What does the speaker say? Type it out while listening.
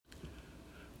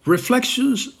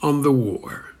Reflections on the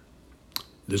War.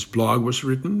 This blog was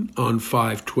written on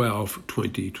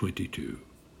 5/12/2022.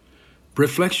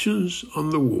 Reflections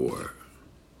on the War.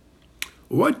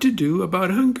 What to do about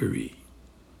Hungary?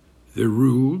 They're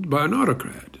ruled by an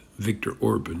autocrat, Viktor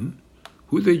Orban,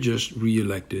 who they just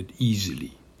re-elected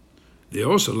easily. They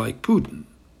also like Putin,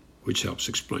 which helps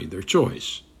explain their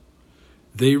choice.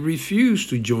 They refuse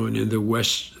to join in the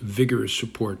West's vigorous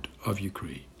support of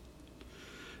Ukraine.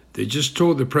 They just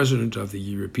told the president of the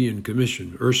European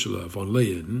Commission, Ursula von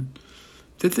Leyen,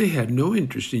 that they had no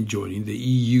interest in joining the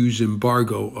EU's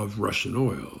embargo of Russian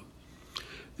oil.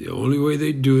 The only way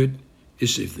they'd do it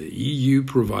is if the EU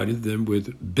provided them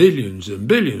with billions and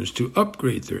billions to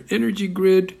upgrade their energy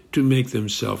grid to make them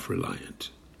self-reliant.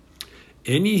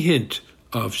 Any hint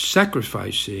of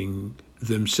sacrificing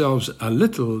themselves a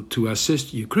little to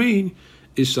assist Ukraine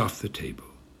is off the table.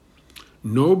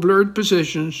 No blurred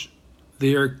positions.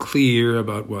 They are clear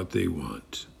about what they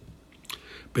want.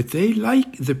 But they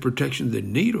like the protection that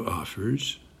NATO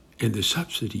offers and the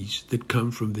subsidies that come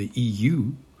from the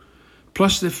EU,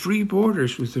 plus the free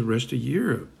borders with the rest of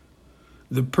Europe.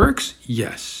 The perks,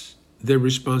 yes. Their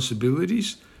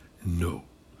responsibilities, no.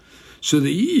 So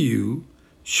the EU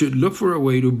should look for a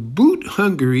way to boot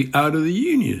Hungary out of the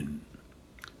Union.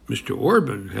 Mr.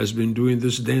 Orban has been doing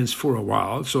this dance for a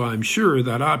while, so I'm sure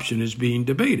that option is being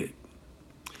debated.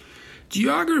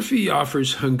 Geography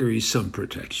offers Hungary some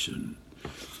protection.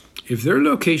 If their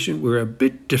location were a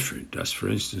bit different, as for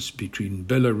instance between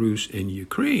Belarus and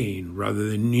Ukraine, rather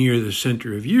than near the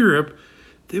center of Europe,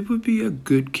 they would be a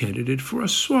good candidate for a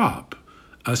swap,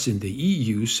 us in the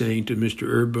EU saying to Mr.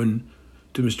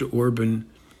 Orban,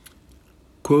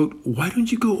 quote, "Why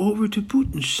don't you go over to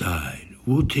Putin's side?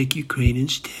 We'll take Ukraine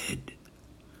instead.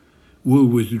 We'll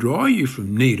withdraw you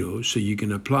from NATO so you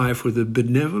can apply for the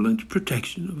benevolent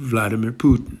protection of Vladimir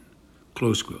Putin,"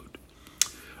 close quote.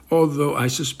 Although I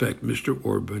suspect Mr.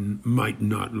 Orban might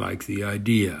not like the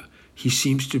idea. He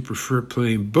seems to prefer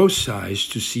playing both sides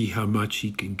to see how much he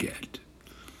can get.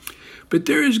 But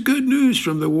there is good news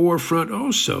from the war front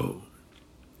also.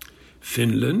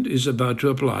 Finland is about to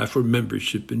apply for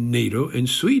membership in NATO, and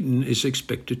Sweden is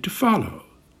expected to follow.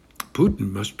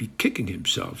 Putin must be kicking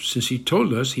himself since he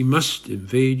told us he must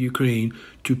invade Ukraine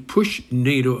to push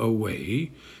NATO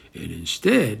away, and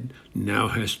instead now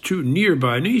has two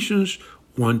nearby nations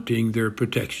wanting their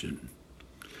protection.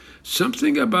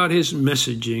 Something about his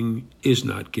messaging is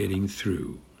not getting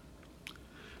through.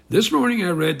 This morning I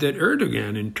read that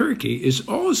Erdogan in Turkey is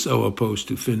also opposed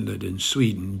to Finland and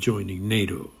Sweden joining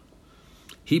NATO.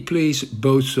 He plays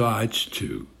both sides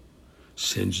too.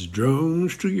 Sends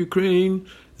drones to Ukraine,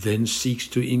 then seeks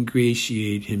to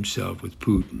ingratiate himself with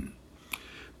Putin.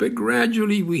 But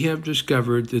gradually we have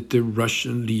discovered that the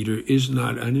Russian leader is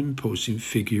not an imposing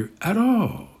figure at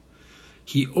all.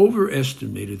 He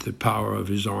overestimated the power of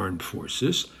his armed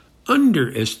forces,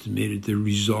 underestimated the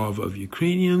resolve of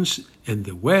Ukrainians, and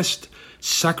the West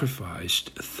sacrificed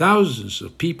thousands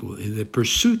of people in the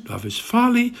pursuit of his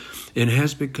folly and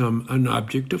has become an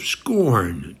object of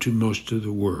scorn to most of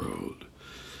the world.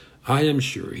 I am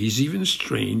sure he's even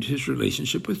strained his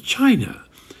relationship with China,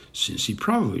 since he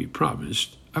probably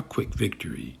promised a quick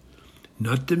victory,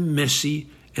 not the messy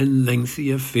and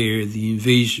lengthy affair the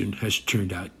invasion has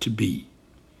turned out to be.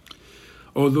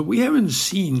 Although we haven't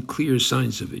seen clear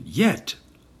signs of it yet,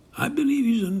 I believe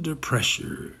he's under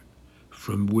pressure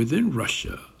from within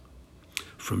Russia,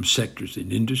 from sectors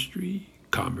in industry,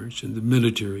 commerce, and the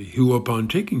military, who, upon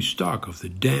taking stock of the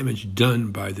damage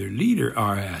done by their leader,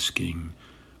 are asking,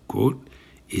 quote,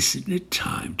 "Isn't it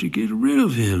time to get rid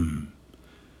of him?"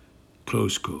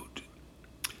 Close quote.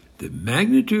 The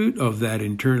magnitude of that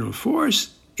internal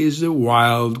force is a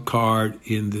wild card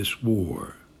in this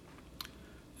war.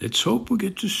 Let's hope we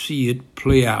get to see it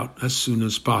play out as soon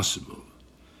as possible.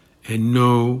 And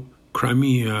no,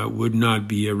 Crimea would not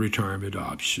be a retirement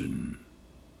option.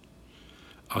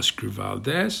 Oscar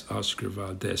Valdez,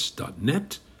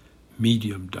 oscarvaldez.net,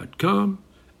 medium.com,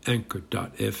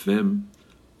 anchor.fm,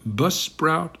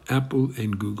 Buzzsprout, Apple,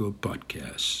 and Google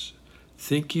Podcasts.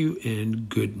 Thank you and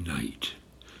good night.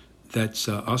 That's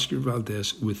Oscar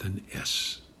Valdez with an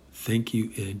S. Thank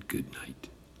you and good night.